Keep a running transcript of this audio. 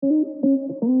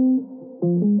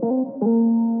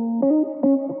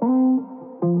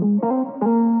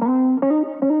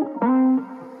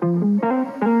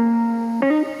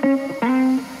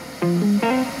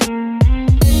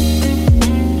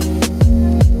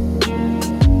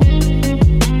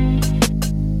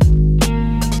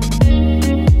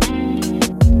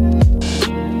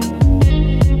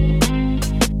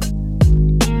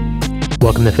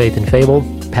Welcome to Faith and Fable,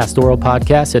 pastoral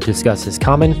podcast that discusses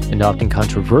common and often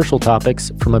controversial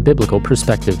topics from a biblical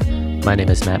perspective. My name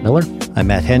is Matt Miller. I'm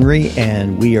Matt Henry,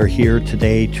 and we are here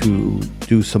today to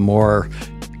do some more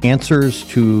answers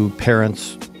to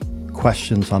parents'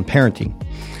 questions on parenting.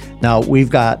 Now, we've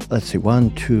got, 5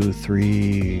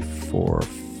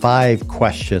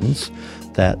 questions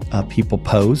that people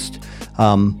posed.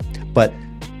 But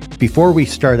before we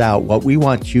start out, what we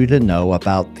want you to know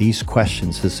about these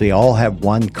questions is they all have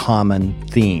one common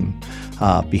theme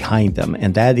behind them,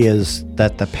 and that is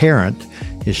that the parent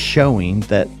is showing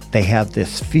that they have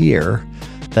this fear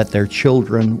that their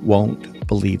children won't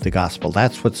believe the gospel.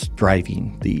 That's what's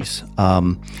driving these.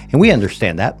 And we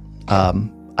understand that.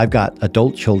 I've got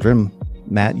adult children.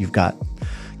 Matt, you've got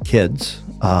kids.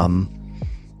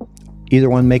 Neither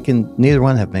one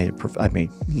have made it. I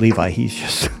mean, Levi, he's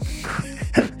just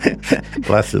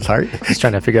bless his heart. He's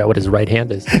trying to figure out what his right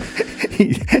hand is.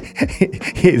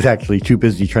 He's actually too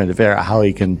busy trying to figure out how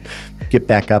he can get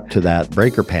back up to that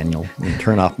breaker panel and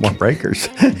turn off more breakers.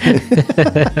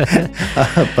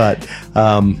 But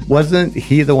wasn't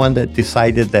he the one that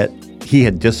decided that he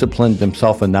had disciplined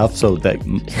himself enough so that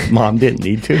mom didn't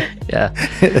need to? Yeah.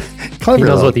 Clever, he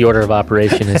knows though. what the order of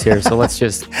operation is here, so let's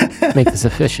just make this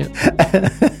efficient.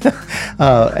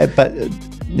 But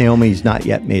Naomi's not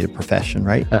yet made a profession,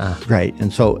 right? Right.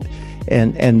 And so,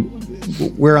 and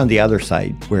we're on the other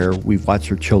side where we've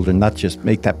watched our children not just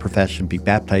make that profession, be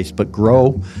baptized, but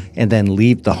grow and then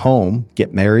leave the home,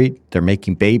 get married. They're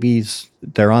making babies.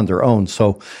 They're on their own.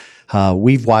 So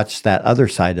we've watched that other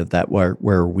side of that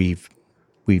where we've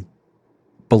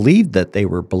believed that they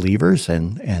were believers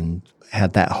and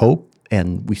had that hope.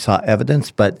 And we saw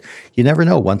evidence, but you never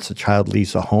know. Once a child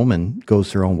leaves a home and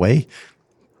goes their own way,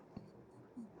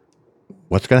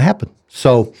 what's going to happen?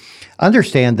 So we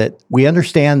understand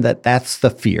that that's the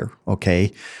fear,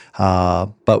 okay?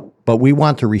 But we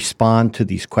want to respond to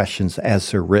these questions as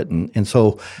they're written. And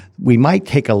so we might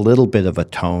take a little bit of a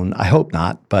tone. I hope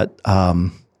not, but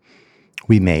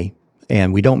we may.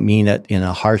 And we don't mean it in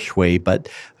a harsh way, but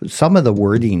some of the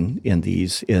wording in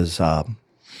these is...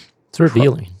 it's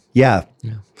revealing. Yeah.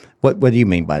 What do you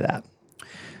mean by that?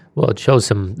 Well, it shows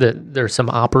that there's some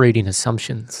operating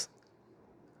assumptions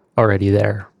already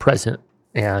there, present.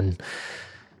 And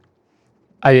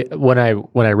when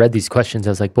I read these questions, I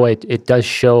was like, boy, it does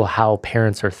show how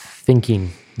parents are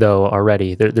thinking, though,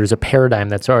 already. There's a paradigm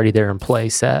that's already there in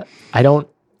place that I don't,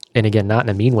 and again, not in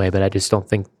a mean way, but I just don't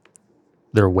think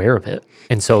they're aware of it.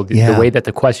 And so the way that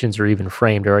the questions are even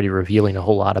framed are already revealing a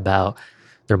whole lot about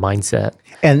their mindset.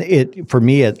 And for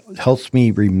me, it helps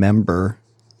me remember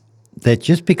that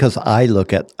just because I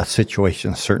look at a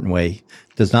situation a certain way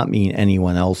does not mean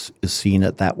anyone else is seeing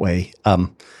it that way.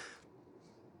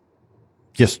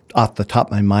 Just off the top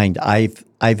of my mind, I've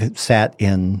sat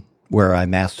in where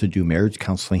I'm asked to do marriage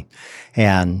counseling,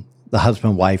 and the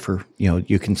husband and wife are,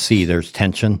 you can see there's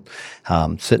tension,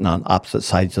 sitting on opposite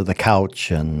sides of the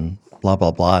couch and blah,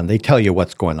 blah, blah, and they tell you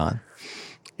what's going on.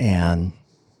 And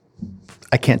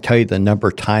I can't tell you the number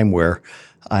of time where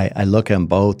I look at them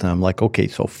both and I'm like, okay,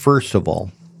 so first of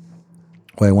all,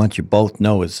 what I want you both to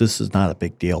know is this is not a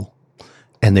big deal.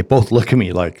 And they both look at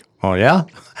me like, oh yeah?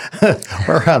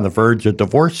 We're on the verge of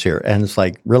divorce here. And it's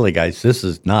like, really guys, this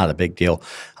is not a big deal.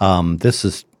 This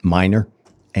is minor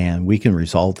and we can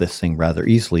resolve this thing rather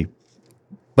easily.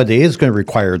 But it is going to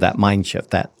require that mind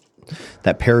shift, that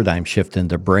paradigm shift in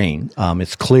their brain.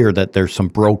 It's clear that there's some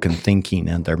broken thinking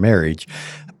in their marriage.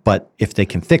 But if they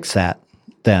can fix that,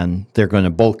 then they're going to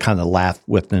both kind of laugh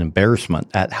with an embarrassment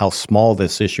at how small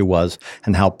this issue was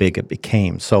and how big it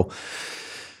became. So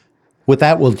with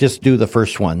that, we'll just do the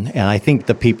first one. And I think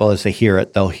the people, as they hear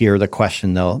it, they'll hear the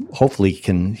question. They'll hopefully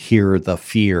can hear the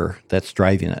fear that's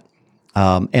driving it,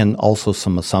 and also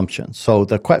some assumptions. So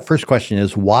the first question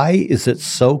is, why is it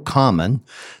so common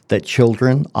that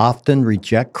children often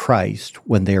reject Christ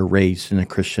when they are raised in a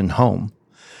Christian home?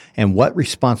 And what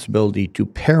responsibility do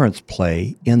parents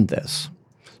play in this?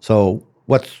 So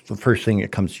what's the first thing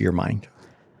that comes to your mind?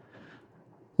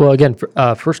 Well, again,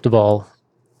 first of all,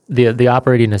 the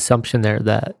operating assumption there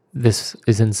that this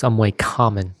is in some way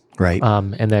common. Right.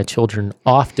 And that children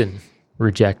often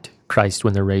reject Christ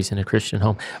when they're raised in a Christian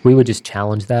home. We would just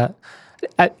challenge that.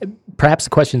 Perhaps the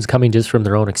question's coming just from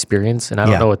their own experience, and I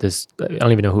don't know I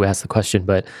don't even know who asked the question,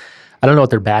 but I don't know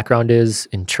what their background is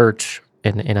in church.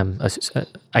 And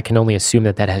I can only assume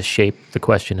that has shaped the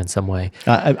question in some way.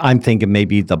 I'm thinking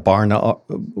maybe the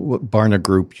Barna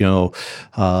group,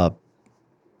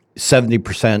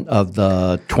 70% of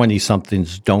the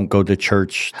 20-somethings don't go to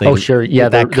church. Sure. Yeah,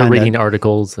 they're reading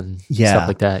articles and stuff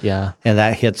like that, yeah. And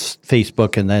that hits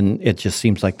Facebook, and then it just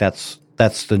seems like that's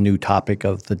that's the new topic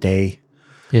of the day.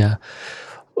 Yeah.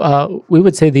 We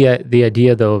would say the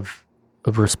idea, though,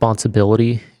 of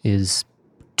responsibility is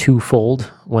twofold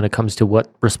when it comes to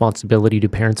what responsibility do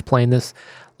parents play in this.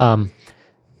 The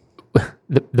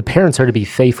parents are to be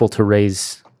faithful to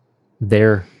raise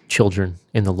their children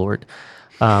in the Lord.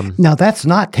 Now, that's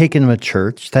not taking them to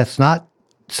church. That's not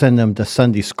sending them to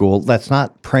Sunday school. That's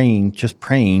not just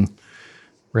praying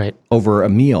Right. over a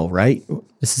meal, right?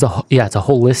 This is it's a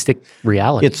holistic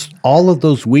reality. It's all of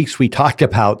those weeks we talked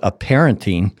about of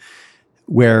parenting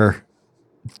where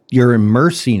you're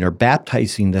immersing or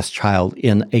baptizing this child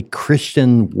in a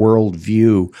Christian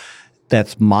worldview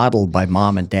that's modeled by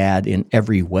mom and dad in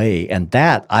every way. And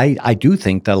that I do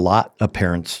think that a lot of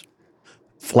parents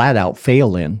flat out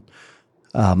fail in.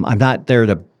 I'm not there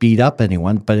to beat up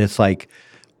anyone, but it's like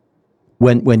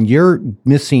when you're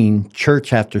missing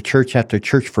church after church after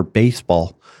church for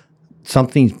baseball,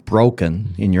 something's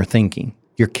broken in your thinking.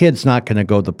 Your kid's not going to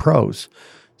go to the pros.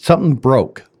 Something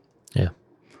broke.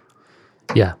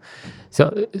 Yeah.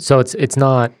 So it's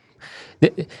not.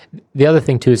 The other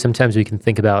thing too is sometimes we can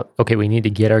think about, okay, we need to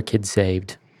get our kids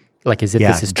saved, like as if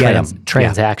this is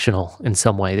transactional in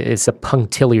some way. It's a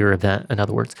punctiliar event. In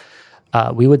other words,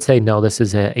 we would say no. This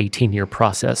is an 18-year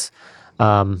process.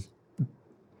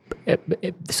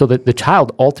 So that the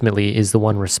child ultimately is the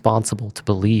one responsible to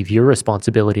believe. Your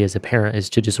responsibility as a parent is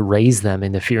to just raise them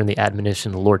in the fear and the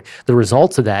admonition of the Lord. The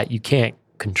results of that you can't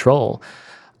control.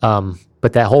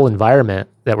 But that whole environment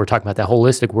that we're talking about, that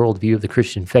holistic worldview of the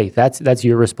Christian faith, that's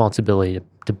your responsibility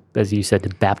to, as you said, to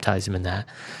baptize them in that.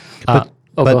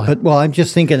 But I'm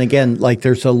just thinking again, like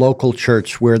there's a local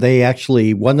church where they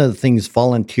actually, one of the things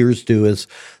volunteers do is,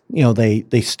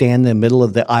 they stand in the middle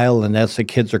of the aisle, and as the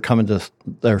kids are coming to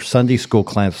their Sunday school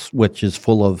class, which is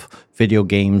full of video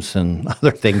games and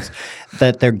other things,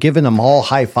 that they're giving them all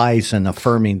high fives and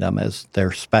affirming them as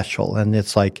they're special. And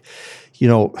it's like,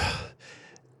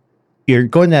 you're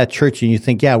going to that church and you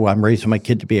think, yeah, well, I'm raising my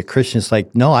kid to be a Christian. It's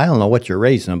like, no, I don't know what you're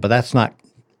raising them, but that's not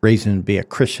raising them to be a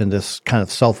Christian, this kind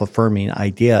of self-affirming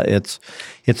idea. It's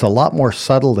a lot more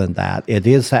subtle than that. It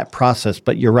is that process,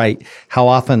 but you're right. How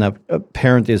often a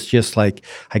parent is just like,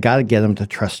 I got to get them to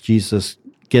trust Jesus,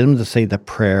 get them to say the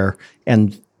prayer,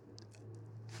 and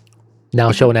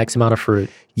now show an X amount of fruit.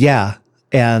 Yeah,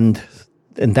 and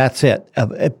that's it.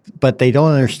 But they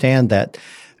don't understand that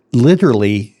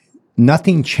literally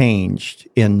nothing changed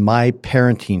in my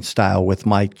parenting style with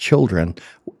my children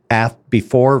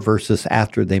before versus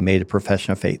after they made a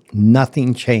profession of faith.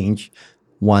 Nothing changed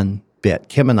one bit.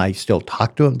 Kim and I still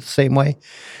talk to them the same way.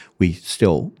 We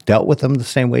still dealt with them the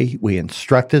same way. We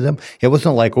instructed them. It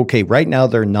wasn't like, okay, right now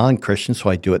they're non-Christian, so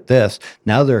I do it this.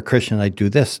 Now they're a Christian, I do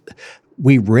this.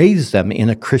 We raised them in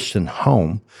a Christian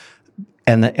home,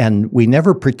 and we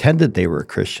never pretended they were a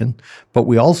Christian, but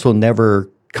we also never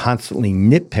constantly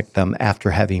nitpick them after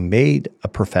having made a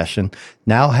profession.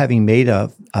 Now, having made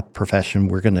a profession,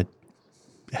 we're going to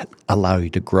allow you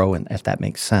to grow, and if that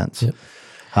makes sense. Yep.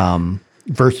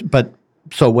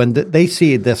 So when they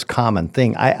see this common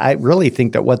thing, I really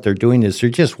think that what they're doing is they're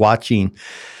just watching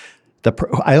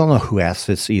I don't know who asked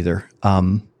this either.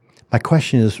 My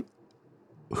question is,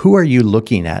 who are you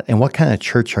looking at, and what kind of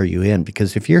church are you in?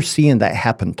 Because if you're seeing that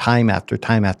happen time after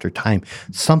time after time,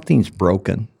 something's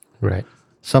broken. Right.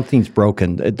 Something's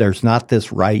broken. There's not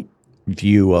this right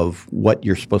view of what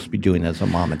you're supposed to be doing as a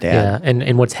mom and dad. Yeah,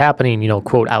 and what's happening,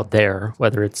 quote, out there,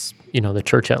 whether it's, the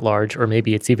church at large, or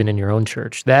maybe it's even in your own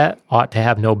church, that ought to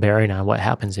have no bearing on what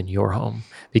happens in your home.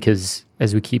 Because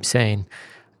as we keep saying,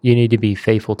 you need to be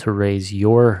faithful to raise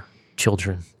your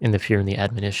children in the fear and the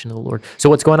admonition of the Lord. So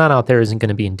what's going on out there isn't going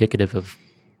to be indicative of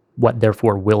what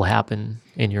therefore will happen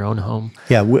in your own home.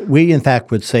 Yeah, we in fact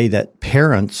would say that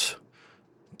parents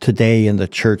today in the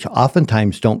church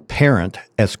oftentimes don't parent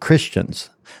as Christians.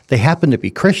 They happen to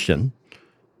be Christian,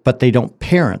 but they don't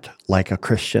parent like a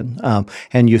Christian.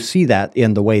 And you see that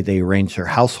in the way they arrange their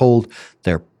household,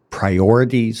 their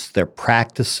priorities, their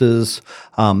practices,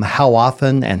 how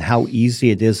often and how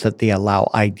easy it is that they allow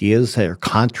ideas that are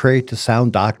contrary to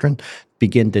sound doctrine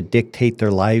begin to dictate their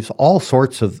lives, all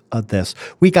sorts of this.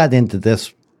 We got into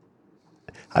this.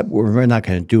 We're not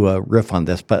going to do a riff on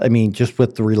this, but I mean, just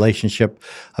with the relationship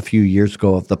a few years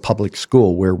ago of the public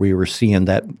school, where we were seeing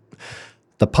that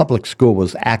the public school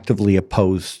was actively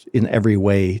opposed in every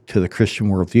way to the Christian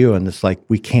worldview. And it's like,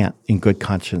 we can't in good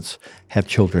conscience have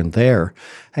children there.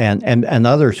 And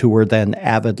others who were then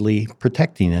avidly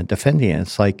protecting and defending it.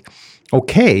 It's like,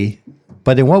 okay,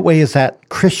 but in what way is that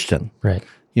Christian? Right.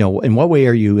 In what way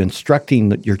are you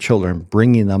instructing your children,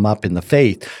 bringing them up in the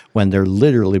faith when they're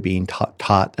literally being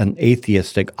taught an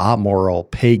atheistic, amoral,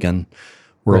 pagan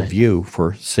worldview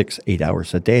for 6-8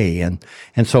 hours a day. And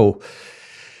so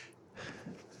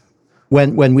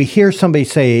when we hear somebody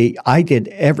say, I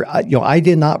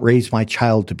did not raise my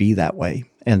child to be that way,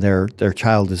 and their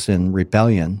child is in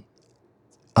rebellion,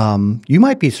 you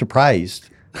might be surprised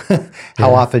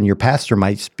how often your pastor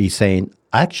might be saying,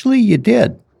 actually, you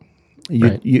did.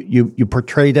 You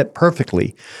portrayed it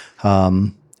perfectly.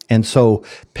 And so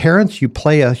parents, you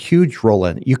play a huge role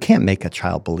in it. You can't make a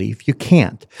child believe. You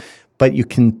can't. But you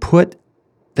can put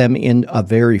them in a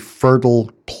very fertile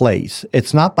place.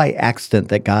 It's not by accident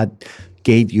that God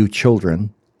gave you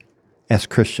children as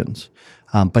Christians,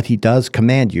 but he does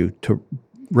command you to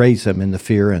raise them in the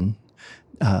fear and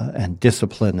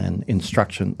discipline and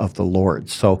instruction of the Lord.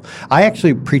 So I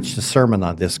actually preached a sermon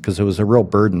on this because it was a real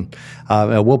burden.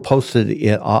 We'll post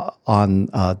it on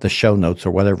the show notes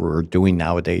or whatever we're doing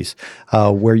nowadays,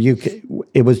 where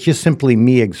it was just simply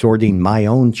me exhorting my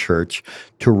own church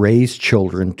to raise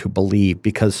children to believe,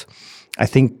 because I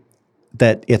think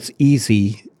that it's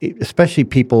easy, especially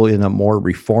people in a more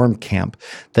reformed camp,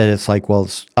 that it's like, well,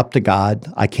 it's up to God.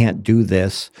 I can't do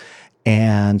this.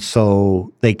 And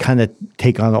so they kind of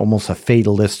take on almost a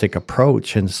fatalistic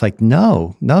approach. And it's like,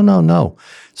 no.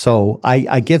 So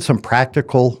I give some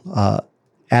practical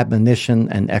admonition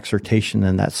and exhortation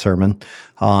in that sermon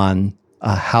on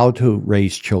how to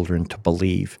raise children to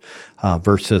believe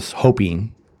versus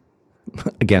hoping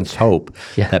against hope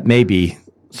that maybe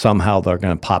somehow they're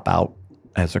going to pop out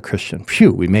as a Christian.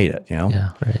 Phew, we made it,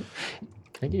 Yeah, right.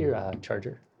 Can I get your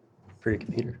charger for your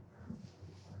computer?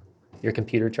 Your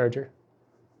computer charger?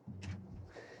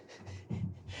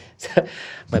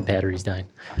 My battery's dying.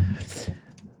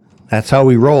 That's how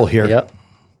we roll here. Yep.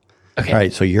 Okay. All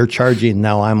right, so you're charging,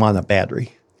 now I'm on a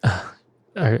battery.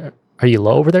 Are you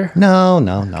low over there? No.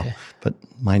 Okay. But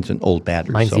mine's an old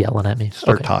battery. Mine's yelling at me.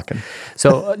 Start talking.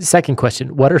 So second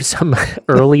question, what are some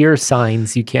earlier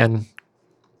signs you can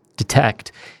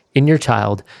detect in your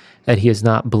child that he is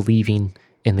not believing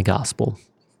in the gospel?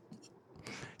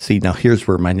 See, now here's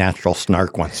where my natural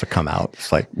snark wants to come out.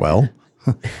 It's like, well,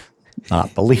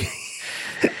 not believing.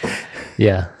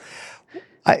 Yeah.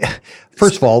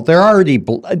 First of all,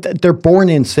 they're born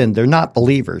in sin. They're not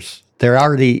believers. They're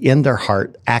already in their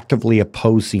heart actively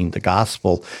opposing the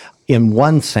gospel in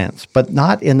one sense, but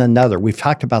not in another. We've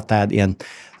talked about that in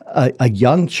a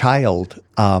young child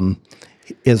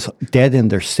is dead in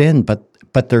their sin,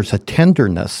 but there's a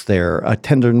tenderness there, a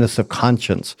tenderness of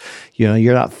conscience.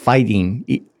 You're not fighting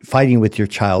with your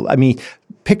child. I mean,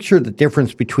 picture the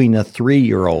difference between a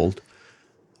 3-year-old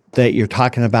that you're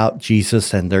talking about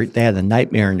Jesus and they had a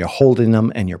nightmare and you're holding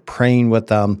them and you're praying with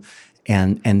them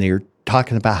and they're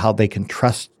talking about how they can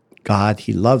trust God.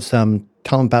 He loves them.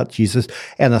 Tell them about Jesus.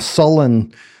 And a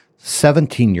sullen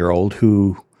 17-year-old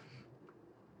who,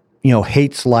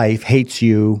 hates life, hates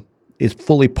you, is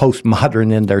fully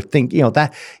postmodern in their thinking.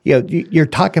 You're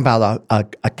talking about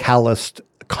a calloused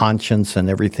conscience and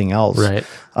everything else. Right.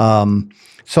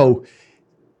 So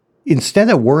instead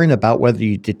of worrying about whether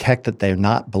you detect that they're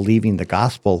not believing the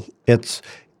gospel, it's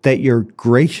that you're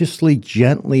graciously,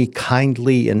 gently,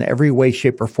 kindly, in every way,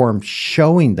 shape, or form,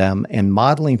 showing them and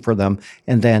modeling for them,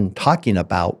 and then talking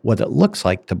about what it looks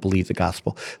like to believe the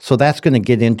gospel. So that's going to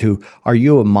get into, are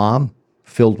you a mom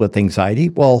filled with anxiety?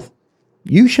 Well,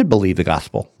 you should believe the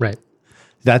gospel. Right.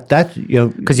 Because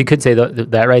you could say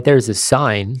that right there is a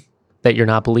sign that you're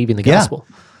not believing the gospel.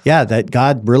 Yeah, that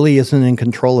God really isn't in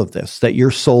control of this, that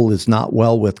your soul is not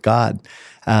well with God.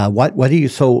 What are you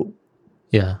so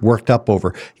worked up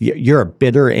over? You're a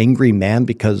bitter, angry man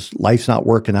because life's not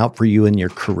working out for you in your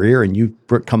career and you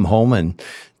come home and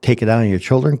take it out on your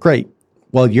children? Great.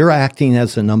 Well, you're acting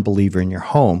as an unbeliever in your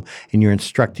home and you're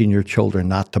instructing your children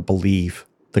not to believe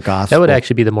the gospel. That would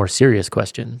actually be the more serious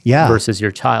question versus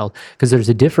your child, because there's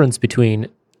a difference between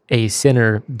a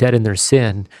sinner dead in their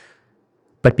sin,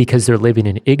 but because they're living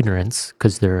in ignorance,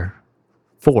 because they're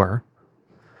 4,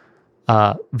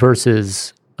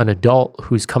 versus an adult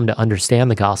who's come to understand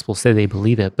the gospel, say they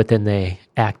believe it, but then they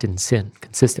act in sin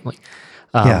consistently.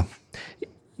 Not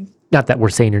that we're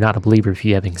saying you're not a believer if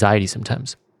you have anxiety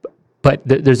sometimes, but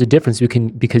there's a difference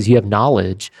because you have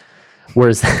knowledge,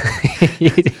 whereas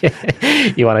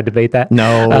you want to debate that?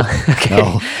 No.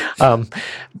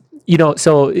 No.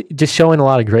 So just showing a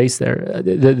lot of grace there.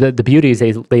 The beauty is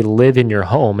they live in your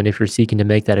home, and if you're seeking to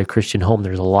make that a Christian home,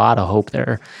 there's a lot of hope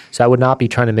there. So I would not be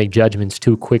trying to make judgments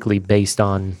too quickly based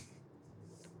on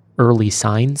early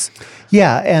signs.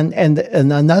 Yeah, and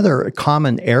another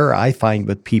common error I find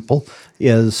with people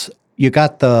is you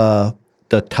got the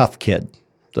tough kid,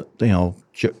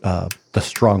 the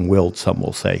strong-willed, some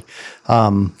will say.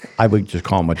 I would just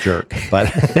call him a jerk.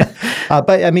 But,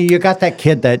 but I mean, you got that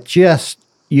kid that just,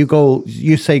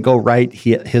 you say go right,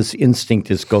 his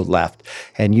instinct is go left.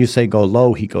 And you say go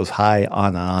low, he goes high,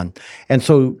 on and on. And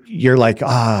so you're like,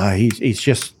 he's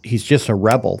just a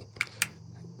rebel.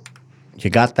 You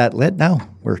got that lit now?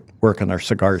 We're working our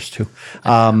cigars too.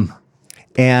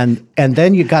 And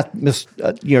then you got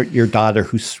your daughter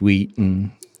who's sweet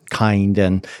and kind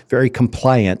and very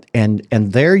compliant, and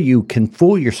there you can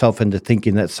fool yourself into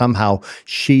thinking that somehow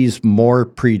she's more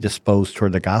predisposed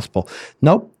toward the gospel.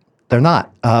 Nope, they're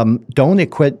not. Don't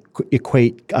equate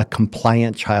a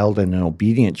compliant child and an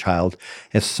obedient child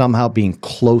as somehow being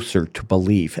closer to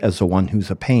belief as the one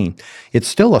who's a pain. It's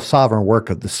still a sovereign work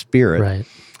of the Spirit. Right.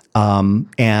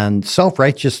 And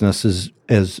self-righteousness is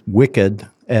as wicked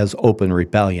as open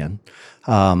rebellion.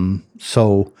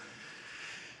 So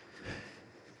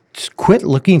just quit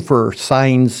looking for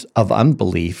signs of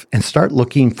unbelief and start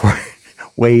looking for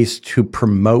ways to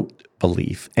promote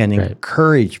belief and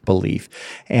encourage belief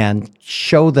and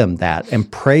show them that and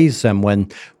praise them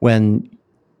when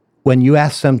you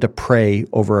ask them to pray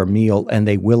over a meal and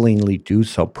they willingly do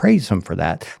so. Praise them for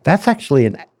that. That's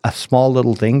actually a small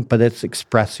little thing, but it's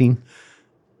expressing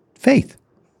faith.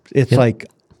 It's like,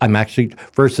 I'm actually,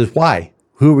 versus why?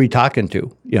 Who are we talking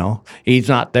to? He's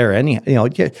not there anyhow.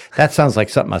 That sounds like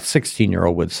something a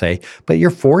 16-year-old would say, but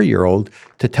your 4-year-old,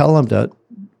 to tell them to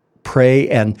pray.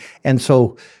 And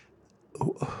so,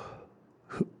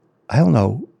 I don't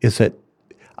know,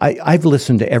 I've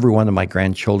listened to every one of my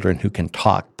grandchildren who can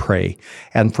talk, pray.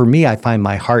 And for me, I find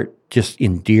my heart just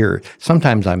endeared.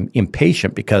 Sometimes I'm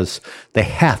impatient because they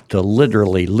have to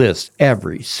literally list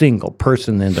every single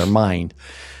person in their mind.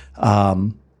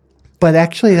 But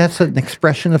actually, that's an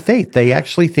expression of faith. They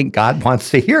actually think God wants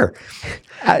to hear.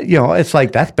 It's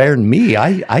like, that's better than me. We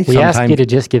ask you to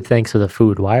just give thanks for the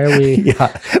food. Why are we?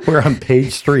 Yeah, we're on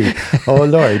page 3. Oh,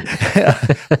 Lord.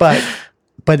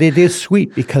 But it is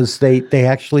sweet because they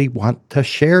actually want to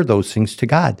share those things to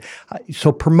God.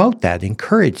 So promote that,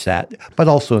 encourage that, but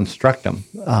also instruct them.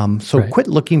 Quit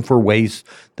looking for ways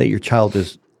that your child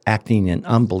is acting in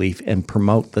unbelief and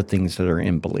promote the things that are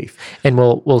in belief. And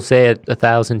we'll say it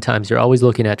 1,000 times. You're always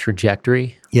looking at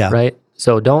trajectory, right?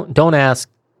 So don't ask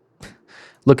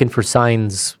looking for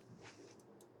signs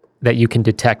that you can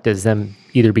detect as them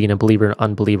either being a believer or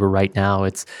unbeliever right now.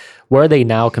 It's where are they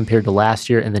now compared to last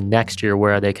year, and the next year,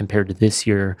 where are they compared to this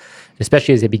year,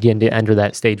 especially as they begin to enter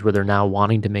that stage where they're now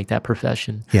wanting to make that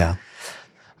profession. Yeah.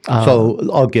 So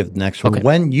I'll give the next one. Okay.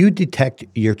 When you detect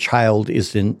your child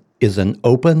is an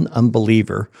open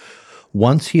unbeliever,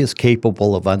 once he is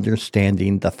capable of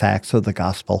understanding the facts of the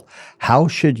gospel, how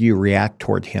should you react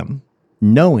toward him,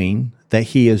 knowing that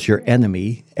he is your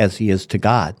enemy as he is to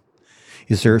God?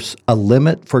 Is there a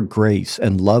limit for grace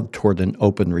and love toward an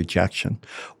open rejection?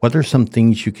 What are some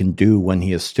things you can do when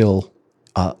he is still,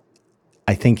 I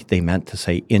think they meant to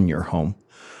say, in your home?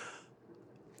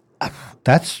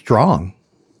 That's strong.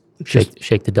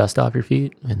 Shake the dust off your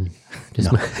feet and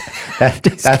just. No.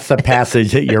 That's the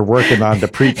passage that you're working on to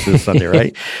preach this Sunday,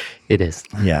 right? It is.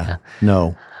 Yeah.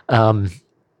 No.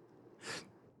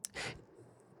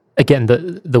 Again,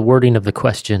 the wording of the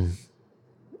question,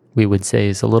 we would say,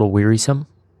 is a little wearisome.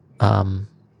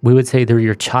 We would say they're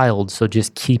your child, so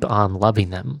just keep on loving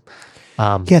them.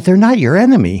 They're not your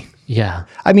enemy. Yeah.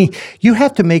 I mean, you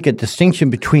have to make a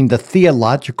distinction between the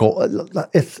theological.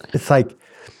 It's like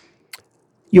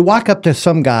you walk up to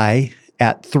some guy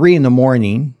at 3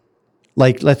 a.m,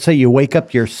 like let's say you wake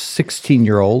up your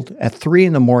 16-year-old at 3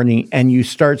 a.m. and you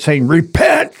start saying,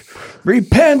 repent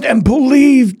and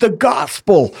believe the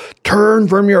gospel. Turn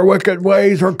from your wicked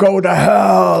ways or go to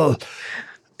hell.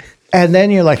 And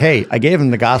then you're like, hey, I gave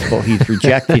him the gospel. He's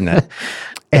rejecting it.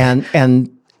 And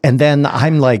then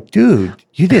I'm like, dude,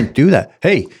 you didn't do that.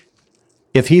 Hey,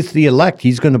 if he's the elect,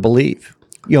 he's going to believe.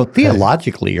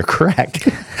 Theologically, you're correct.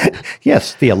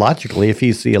 Yes, theologically, if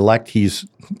he's the elect, he's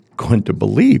going to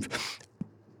believe.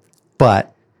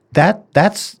 But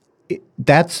that's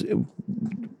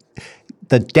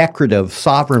the decorative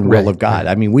sovereign will of God.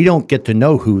 Right. I mean, we don't get to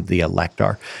know who the elect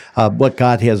are. What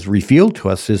God has revealed to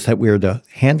us is that we are to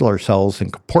handle ourselves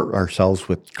and comport ourselves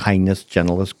with kindness,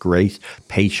 gentleness, grace,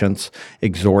 patience,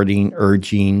 exhorting,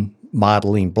 urging,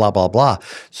 modeling, blah, blah, blah.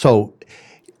 So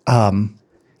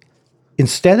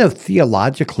instead of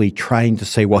theologically trying to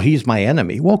say, well, he's my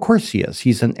enemy. Well, of course he is.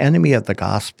 He's an enemy of the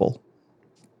gospel,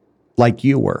 like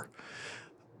you were.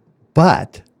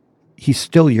 But he's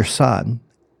still your son.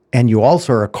 And you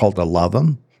also are called to love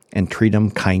him and treat him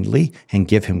kindly and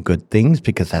give him good things,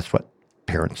 because that's what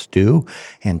parents do,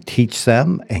 and teach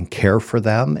them and care for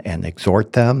them and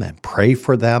exhort them and pray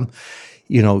for them.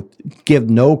 Give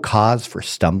no cause for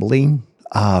stumbling.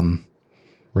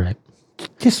 Right.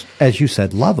 Just as you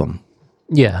said, love them.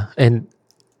 Yeah. And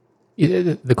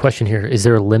the question here, is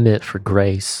there a limit for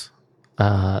grace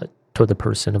toward the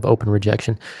person of open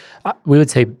rejection? We would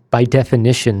say by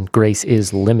definition, grace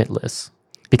is limitless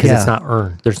because it's not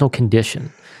earned. There's no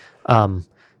condition.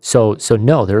 So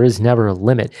no, there is never a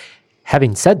limit.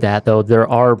 Having said that, though, there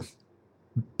are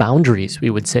boundaries we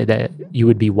would say that you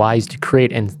would be wise to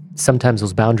create, and sometimes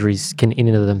those boundaries can in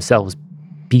and of themselves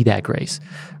be that grace,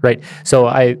 right? So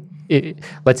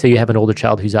let's say you have an older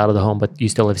child who's out of the home, but you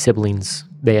still have siblings.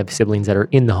 They have siblings that are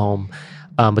in the home,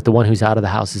 but the one who's out of the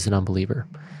house is an unbeliever.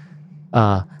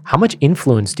 How much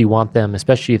influence do you want them,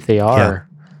 especially if they are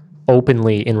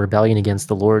openly in rebellion against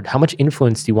the Lord? How much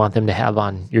influence do you want them to have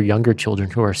on your younger children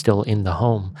who are still in the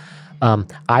home?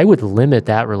 I would limit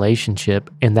that relationship,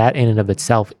 and that in and of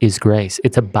itself is grace.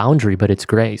 It's a boundary, but it's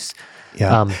grace.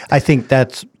 Yeah, I think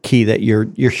that's key, that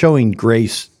you're showing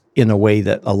grace in a way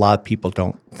that a lot of people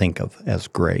don't think of as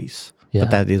grace, but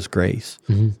that is grace.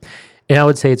 Mm-hmm. And I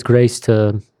would say it's grace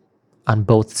on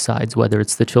both sides, whether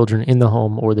it's the children in the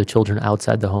home or the children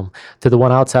outside the home. To the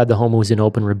one outside the home who's in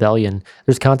open rebellion,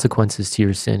 there's consequences to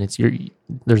your sin.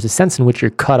 There's a sense in which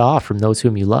you're cut off from those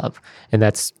whom you love, and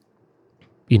that's,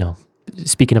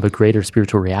 speaking of a greater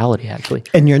spiritual reality, actually.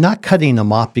 And you're not cutting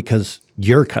them off because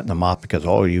you're cutting them off because,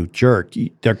 oh, you jerk.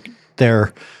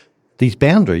 They're these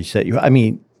boundaries that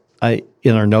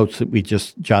in our notes that we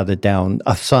just jotted down,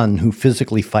 a son who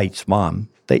physically fights mom.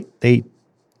 They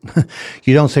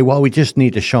you don't say, well, we just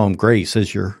need to show him grace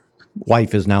as your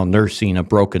wife is now nursing a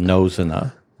broken nose and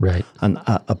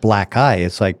a black eye.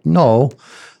 It's like, no,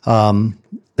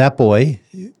 that boy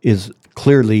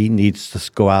clearly needs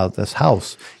to go out of this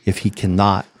house if he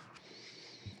cannot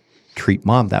treat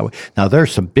mom that way. Now,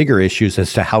 there's some bigger issues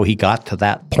as to how he got to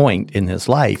that point in his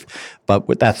life, but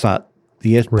that's not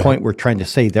the point we're trying to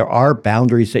say. There are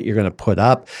boundaries that you're going to put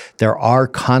up. There are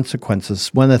consequences.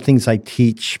 One of the things I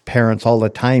teach parents all the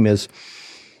time is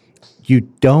you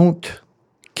don't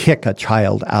kick a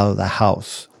child out of the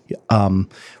house.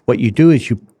 What you do is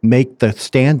you make the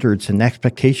standards and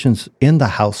expectations in the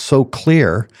house so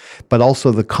clear, but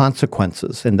also the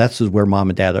consequences. And that's where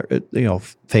mom and dad are,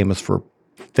 famous for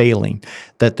failing,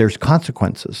 that there's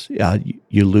consequences.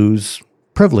 You lose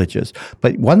privileges.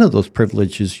 But one of those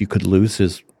privileges you could lose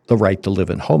is the right to live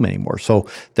at home anymore. So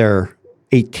they're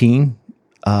 18,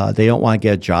 they don't want to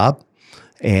get a job,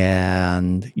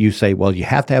 and you say, well, you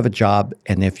have to have a job,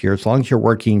 and as long as you're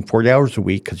working 40 hours a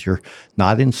week because you're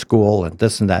not in school and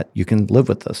this and that, you can live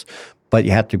with this. But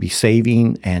you have to be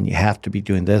saving, and you have to be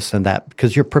doing this and that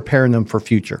because you're preparing them for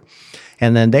future.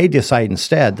 And then they decide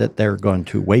instead that they're going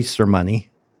to waste their money,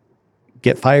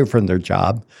 get fired from their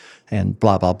job, and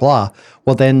blah, blah, blah.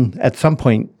 Well, then at some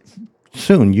point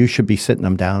soon, you should be sitting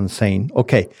them down and saying,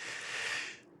 okay,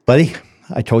 buddy,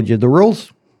 I told you the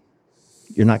rules.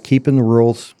 You're not keeping the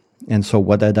rules. And so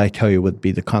what did I tell you would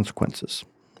be the consequences?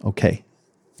 Okay.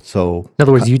 So in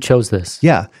other words, you chose this.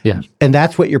 Yeah. Yeah. And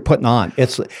that's what you're putting on.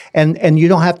 And you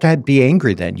don't have to be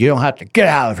angry then. You don't have to get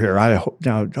out of here. I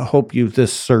hope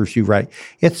this serves you right.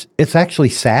 It's actually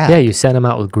sad. Yeah, you sent them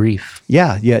out with grief.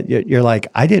 Yeah. You're like,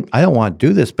 I don't want to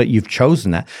do this, but you've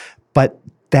chosen that. But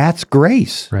that's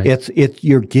grace. Right.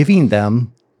 You're giving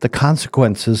them the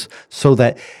consequences so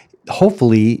that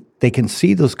hopefully they can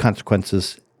see those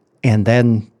consequences, and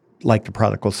then, like the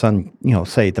prodigal son,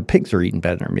 say the pigs are eating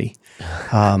better than me.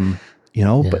 But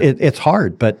it's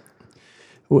hard. But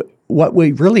what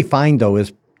we really find, though,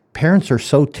 is parents are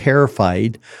so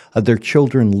terrified of their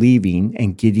children leaving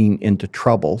and getting into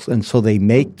troubles, and so they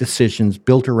make decisions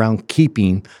built around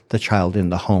keeping the child in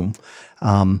the home.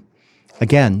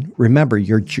 Again, remember,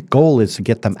 your goal is to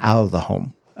get them out of the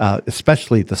home.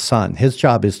 Especially the son. His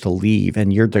job is to leave,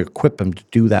 and you're to equip him to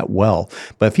do that well.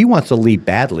 But if he wants to leave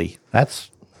badly,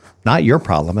 that's not your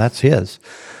problem. That's his.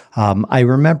 I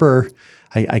remember,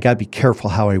 I got to be careful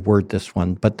how I word this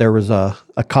one, but there was a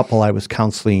couple I was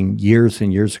counseling years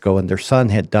and years ago, and their son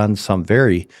had done some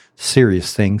very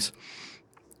serious things.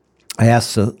 I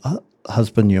asked the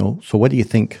husband, so what do you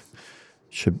think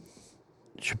should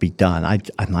be done?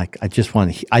 I'm like,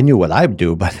 I knew what I would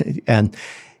do, and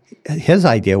his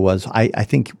idea was, I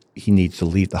think he needs to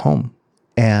leave the home.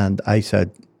 And I said,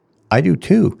 I do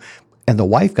too. And the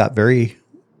wife got very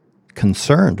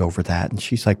concerned over that. And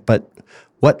she's like, but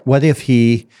what if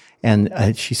he,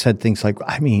 and she said things like,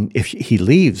 if he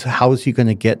leaves, how is he going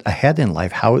to get ahead in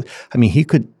life? He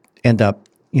could end up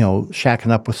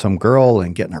shacking up with some girl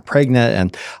and getting her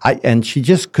pregnant, and she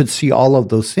just could see all of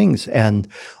those things, and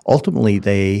ultimately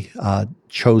they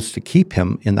chose to keep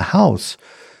him in the house.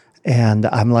 And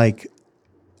I'm like,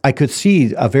 I could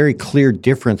see a very clear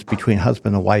difference between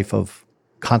husband and wife of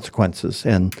consequences.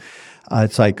 And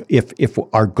it's like, if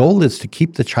our goal is to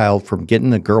keep the child from getting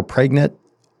the girl pregnant,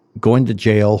 going to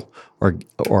jail,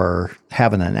 or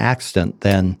having an accident,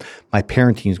 then my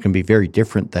parenting is going to be very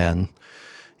different than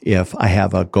if I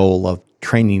have a goal of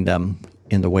training them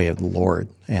in the way of the Lord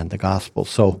and the gospel.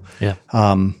 So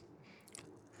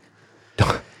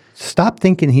stop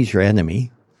thinking he's your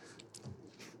enemy.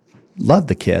 Love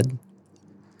the kid.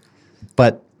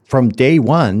 But from day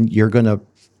one, you're going to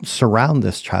surround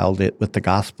this child with the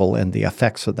gospel and the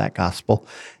effects of that gospel.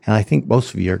 And I think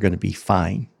most of you are going to be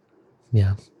fine.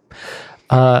 Yeah.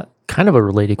 Kind of a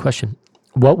related question.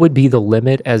 What would be the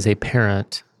limit as a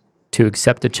parent to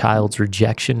accept a child's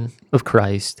rejection of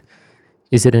Christ?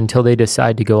 Is it until they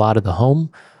decide to go out of the home,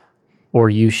 or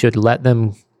you should let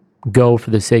them go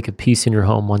for the sake of peace in your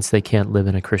home once they can't live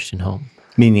in a Christian home?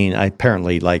 Meaning,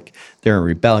 apparently, like they're in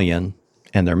rebellion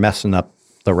and they're messing up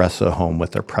the rest of the home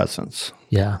with their presence.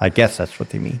 Yeah. I guess that's what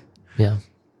they mean. Yeah.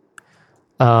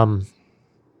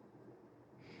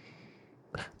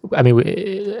 I mean,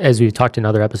 as we've talked in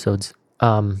other episodes,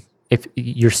 if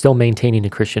you're still maintaining a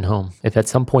Christian home, if at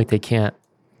some point they can't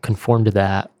conform to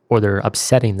that or they're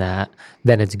upsetting that,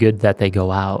 then it's good that they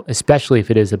go out, especially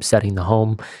if it is upsetting the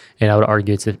home. And I would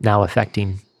argue it's now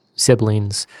affecting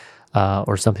siblings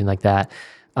or something like that.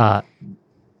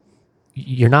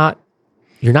 You're not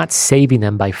saving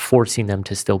them by forcing them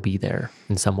to still be there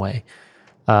in some way.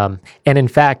 And in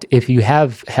fact, if you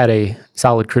have had a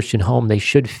solid Christian home, they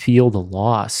should feel the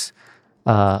loss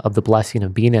of the blessing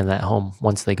of being in that home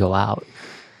once they go out.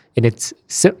 And it's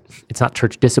not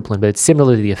church discipline, but it's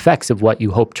similar to the effects of what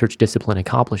you hope church discipline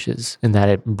accomplishes, in that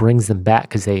it brings them back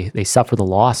because they suffer the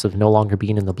loss of no longer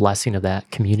being in the blessing of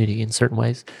that community in certain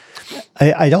ways.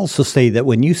 I'd also say that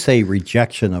when you say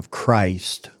rejection of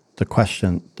Christ, the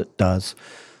question that does,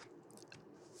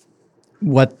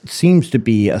 what seems to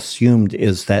be assumed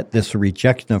is that this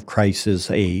rejection of Christ is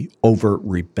a overt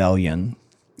rebellion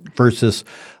versus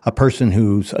a person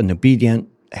who's an obedient,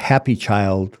 happy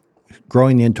child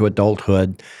growing into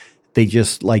adulthood. They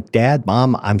just like, Dad,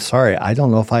 Mom, I'm sorry. I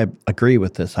don't know if I agree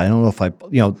with this. I don't know if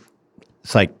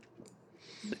it's like,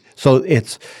 so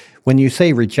it's, when you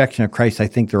say rejection of Christ, I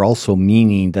think they're also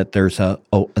meaning that there's an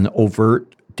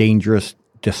overt, dangerous,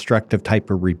 destructive type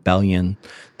of rebellion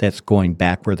that's going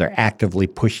back, where they're actively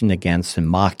pushing against and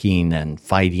mocking and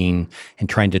fighting and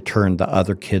trying to turn the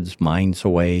other kids' minds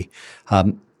away.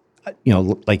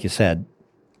 Like you said,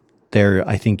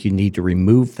 I think you need to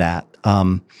remove that.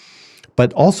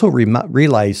 But also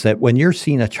realize that when you're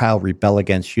seeing a child rebel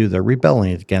against you, they're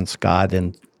rebelling against God,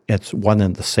 and it's one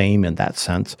and the same in that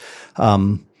sense.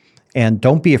 And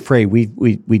don't be afraid.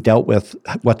 We dealt with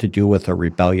what to do with a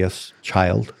rebellious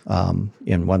child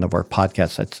in one of our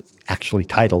podcasts that's actually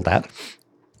titled that.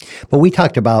 But we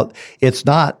talked about, it's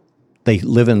not they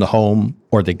live in the home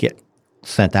or they get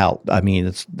sent out. I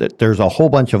mean, there's a whole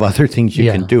bunch of other things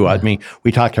you can do. Yeah. I mean,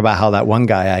 we talked about how that one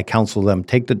guy, I counseled them,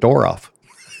 take the door off.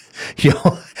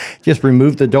 Just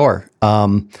remove the door.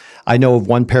 I know of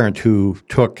one parent who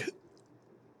took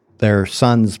their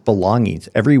son's belongings,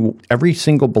 every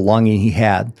single belonging he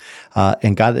had,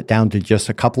 and got it down to just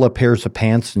a couple of pairs of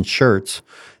pants and shirts,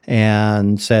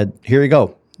 and said, "Here you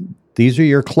go. These are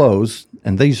your clothes,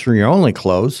 and these are your only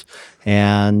clothes,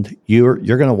 and you're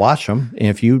going to wash them. And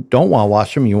if you don't want to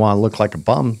wash them, you want to look like a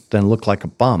bum, then look like a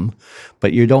bum.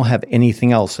 But you don't have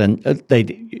anything else, and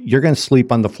you're going to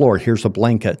sleep on the floor. Here's a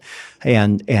blanket."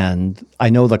 And I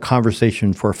know the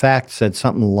conversation for a fact said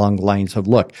something along the lines of,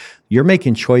 "Look, you're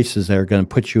making choices that are going to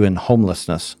put you in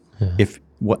homelessness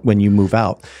when you move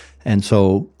out, and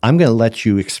so I'm going to let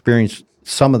you experience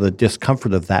some of the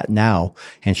discomfort of that now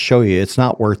and show you it's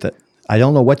not worth it. I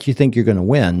don't know what you think you're going to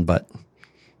win, but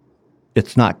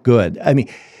it's not good." I mean,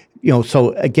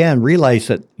 so again, realize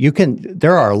that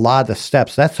there are a lot of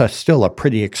steps. That's still a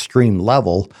pretty extreme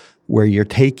level where you're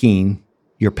taking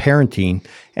your parenting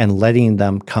and letting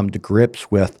them come to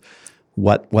grips with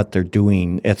what they're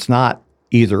doing. It's not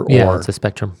either or. Yeah, it's a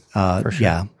spectrum. For sure.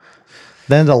 Yeah.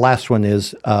 Then the last one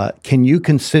is, can you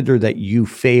consider that you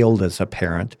failed as a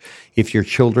parent if your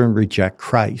children reject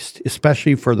Christ,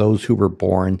 especially for those who were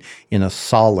born in a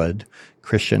solid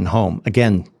Christian home?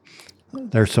 Again,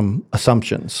 there's some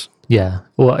assumptions. Yeah.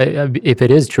 Well, if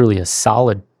it is truly a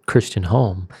solid Christian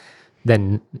home,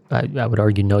 then I would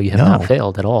argue, no, you have not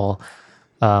failed at all.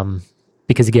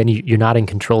 Because again, you're not in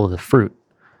control of the fruit.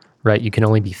 right? You can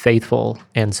only be faithful.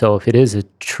 And so if it is a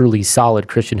truly solid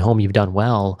Christian home, you've done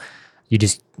well,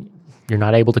 you're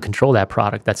not able to control that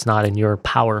product. That's not in your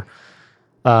power.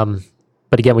 But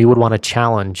again, we would want to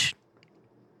challenge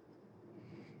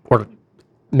or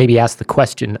maybe ask the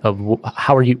question of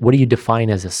what do you define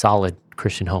as a solid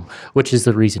Christian home, which is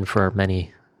the reason for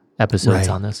many episodes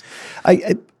on this.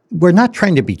 We're not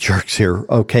trying to be jerks here,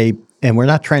 okay? And we're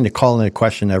not trying to call into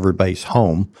question everybody's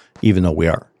home, even though we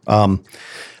are. But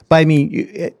I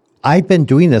mean, I've been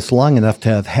doing this long enough to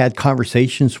have had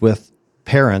conversations with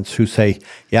parents who say,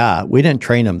 yeah, we didn't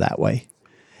train them that way.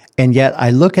 And yet I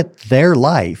look at their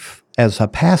life as a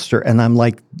pastor and I'm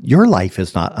like, your life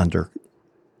is not under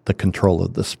the control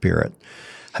of the Spirit.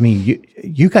 I mean,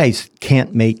 you guys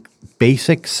can't make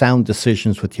basic sound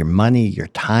decisions with your money, your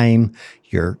time,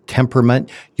 your temperament.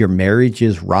 Your marriage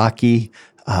is rocky.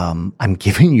 I'm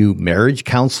giving you marriage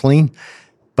counseling,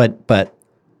 but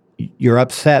you're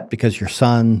upset because your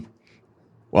son,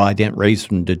 well, I didn't raise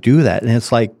him to do that. And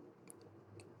it's like,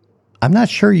 I'm not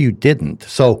sure you didn't.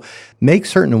 So make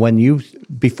certain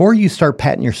before you start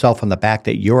patting yourself on the back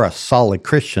that you're a solid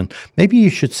Christian, maybe you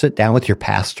should sit down with your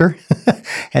pastor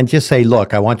and just say,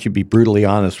 look, I want you to be brutally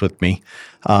honest with me.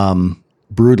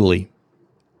 Brutally.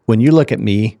 When you look at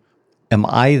me, am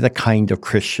I the kind of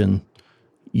Christian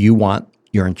you want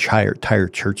your entire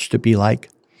church to be like?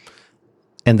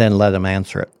 And then let him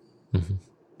answer it. Mm-hmm.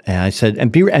 And I said,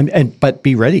 but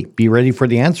be ready. Be ready for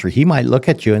the answer. He might look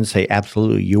at you and say,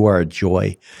 absolutely, you are a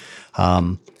joy.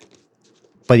 But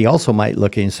he also might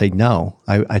look at you and say, no,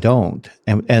 I don't.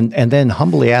 And then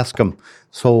humbly ask him,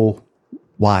 so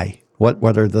why?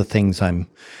 What are the things I'm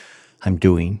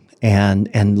doing?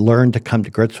 And learn to come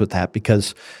to grips with that,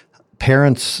 because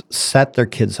parents set their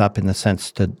kids up in the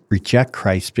sense to reject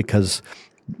Christ because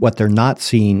what they're not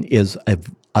seeing is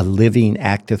a living,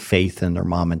 active faith in their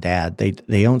mom and dad. They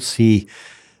don't see,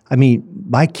 I mean,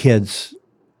 my kids,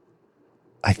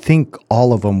 I think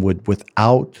all of them would,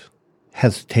 without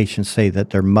hesitation, say that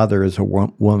their mother is a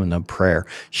woman of prayer.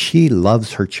 She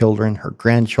loves her children, her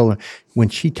grandchildren. When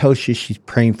she tells you she's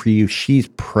praying for you, she's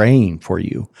praying for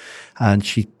you. And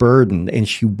she's burdened, and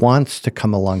she wants to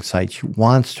come alongside. She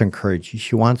wants to encourage you.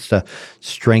 She wants to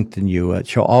strengthen you.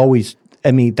 She'll always,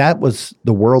 I mean, that was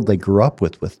the world they grew up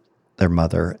with their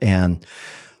mother. And,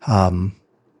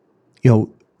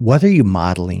 what are you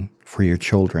modeling for your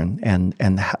children? And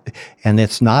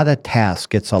it's not a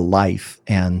task, it's a life.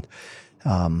 And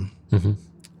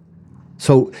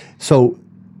so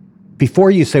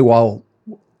before you say, well,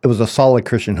 it was a solid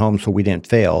Christian home, so we didn't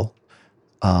fail,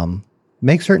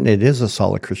 make certain it is a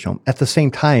solid Christian home. At the same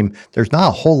time, there's not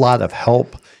a whole lot of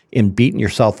help in beating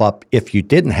yourself up if you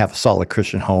didn't have a solid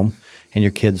Christian home and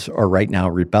your kids are right now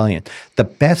rebellion. The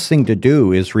best thing to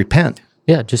do is repent.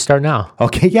 Yeah, just start now.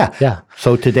 Okay, yeah. Yeah.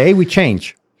 So today we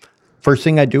change. First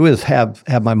thing I do is have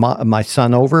my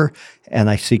son over, and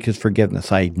I seek his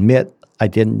forgiveness. I admit I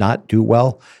did not do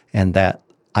well, and that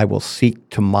I will seek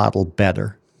to model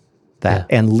better that,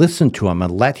 and listen to him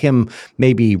and let him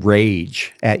maybe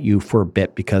rage at you for a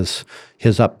bit because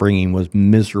his upbringing was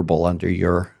miserable under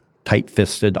your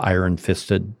tight-fisted,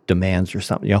 iron-fisted demands or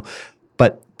something,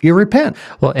 But you repent.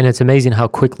 Well, and it's amazing how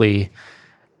quickly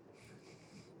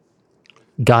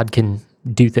God can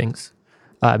do things.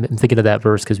 I'm thinking of that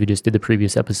verse because we just did the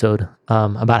previous episode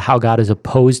about how God is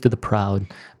opposed to the proud,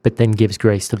 but then gives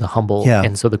grace to the humble. Yeah.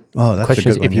 And so the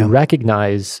question is, if you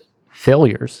recognize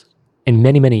failures and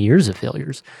many, many years of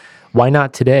failures, why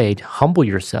not today humble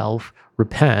yourself,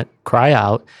 repent, cry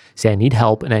out, say, I need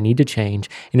help and I need to change.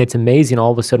 And it's amazing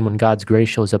all of a sudden when God's grace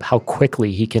shows up, how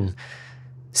quickly he can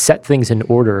set things in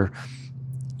order,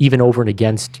 even over and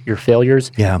against your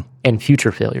failures and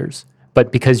future failures.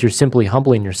 But because you're simply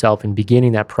humbling yourself and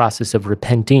beginning that process of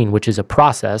repenting, which is a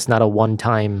process, not a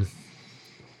one-time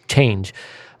change.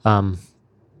 I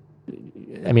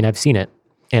mean, I've seen it,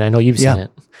 and I know you've seen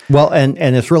it. Well, and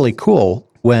it's really cool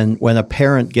when a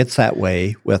parent gets that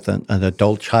way with an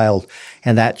adult child,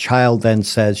 and that child then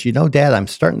says, Dad, I'm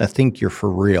starting to think you're for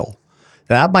real.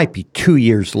 That might be 2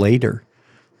 years later.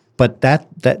 But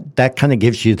that kind of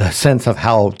gives you the sense of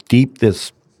how deep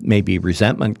this maybe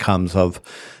resentment comes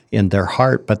in their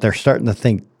heart. But they're starting to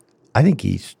think, I think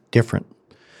he's different,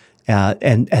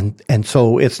 and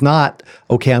so it's not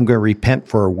okay. I'm going to repent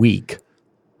for a week,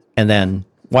 and then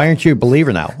why aren't you a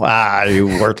believer now? You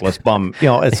worthless bum.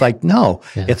 It's like no.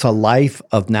 Yeah. It's a life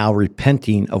of now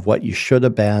repenting of what you should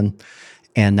have been.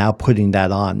 And now putting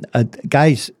that on.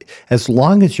 Guys, as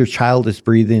long as your child is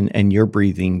breathing and you're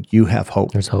breathing, you have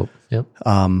hope. There's hope. Yep.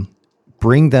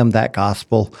 Bring them that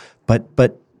gospel,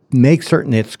 but make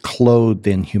certain it's clothed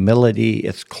in humility,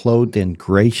 it's clothed in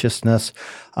graciousness,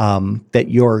 that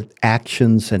your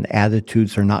actions and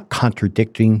attitudes are not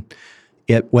contradicting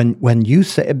it. When you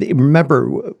say,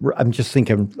 remember, I'm just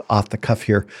thinking off the cuff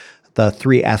here, the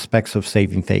three aspects of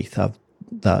saving faith, of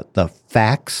the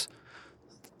facts,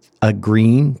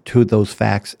 agreeing to those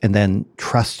facts, and then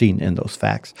trusting in those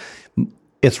facts.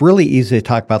 It's really easy to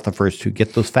talk about the first two,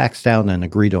 get those facts down and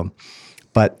agree to them.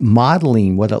 But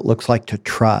modeling what it looks like to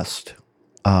trust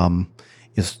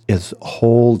is a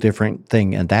whole different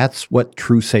thing. And that's what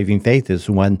true saving faith is,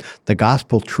 when the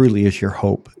gospel truly is your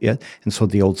hope. And so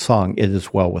the old song, "It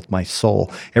is well with my soul."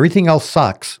 Everything else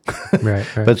sucks, Right.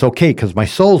 but it's okay because my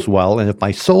soul's well. And if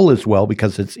my soul is well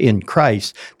because it's in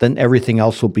Christ, then everything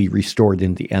else will be restored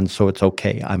in the end. So it's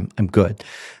okay. I'm good.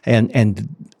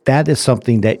 And that is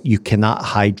something that you cannot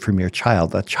hide from your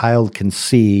child. A child can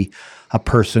see a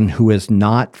person who is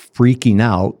not freaking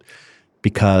out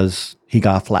because he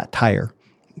got a flat tire,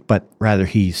 but rather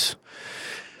he's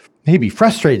maybe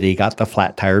frustrated he got the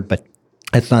flat tire, but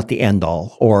it's not the end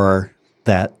all, or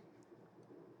that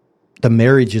the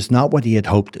marriage is not what he had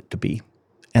hoped it to be.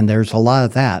 And there's a lot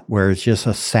of that where it's just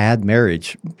a sad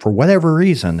marriage for whatever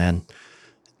reason.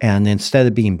 And instead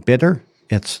of being bitter,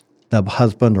 it's the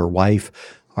husband or wife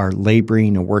are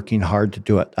laboring and working hard to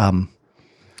do it.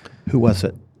 Who was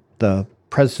it? The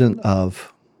president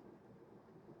of,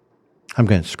 I'm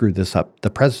going to screw this up, the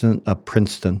president of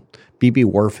Princeton, B.B.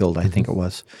 Warfield, I think it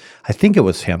was. I think it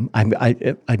was him.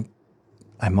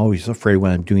 I'm always afraid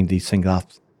when I'm doing these things off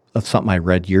of something I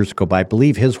read years ago, but I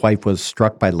believe his wife was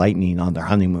struck by lightning on their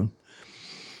honeymoon.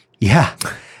 Yeah.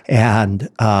 And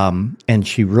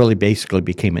she really basically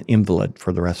became an invalid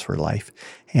for the rest of her life.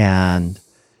 And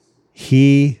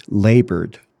he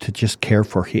labored to just care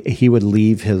for her. He would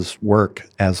leave his work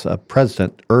as a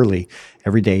president early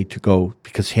every day to go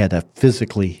because he had to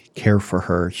physically care for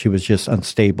her. She was just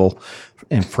unstable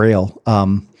and frail.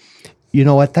 You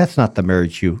know what? That's not the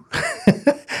marriage you...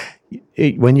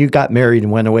 When you got married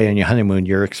and went away on your honeymoon,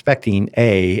 you're expecting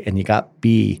A and you got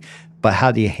B, but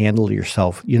how do you handle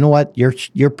yourself? You know what?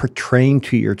 You're portraying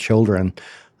to your children,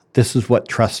 this is what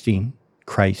trusting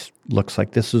Christ looks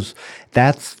like. That's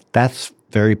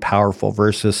very powerful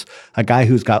versus a guy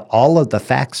who's got all of the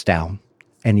facts down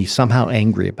and he's somehow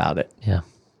angry about it. Yeah.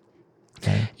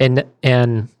 Okay.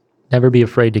 And never be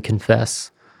afraid to confess.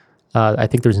 I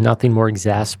think there's nothing more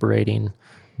exasperating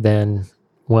than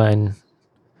when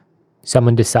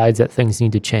someone decides that things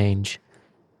need to change,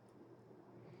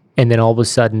 and then all of a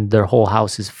sudden their whole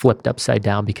house is flipped upside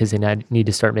down because they need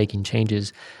to start making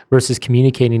changes, versus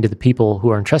communicating to the people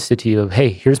who are entrusted to you of, hey,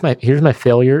 here's my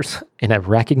failures and I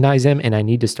recognize them and I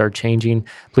need to start changing.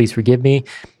 Please forgive me.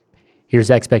 Here's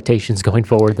expectations going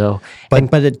forward though.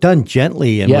 But it done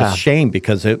gently and with shame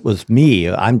because it was me.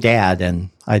 I'm dad. And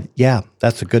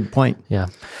that's a good point. Yeah.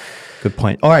 Good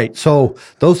point. All right. So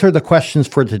those are the questions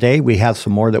for today. We have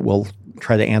some more that we'll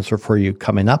try to answer for you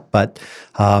coming up. But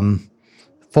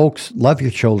folks, love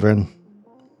your children,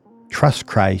 trust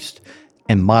Christ,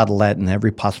 and model that in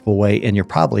every possible way. And you're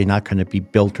probably not going to be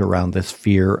built around this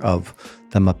fear of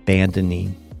them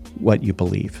abandoning what you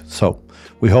believe. So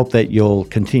we hope that you'll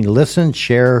continue to listen,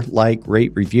 share, like,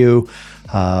 rate, review,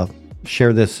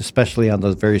 share this, especially on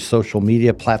those various social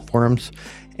media platforms.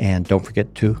 And don't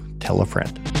forget to tell a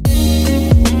friend.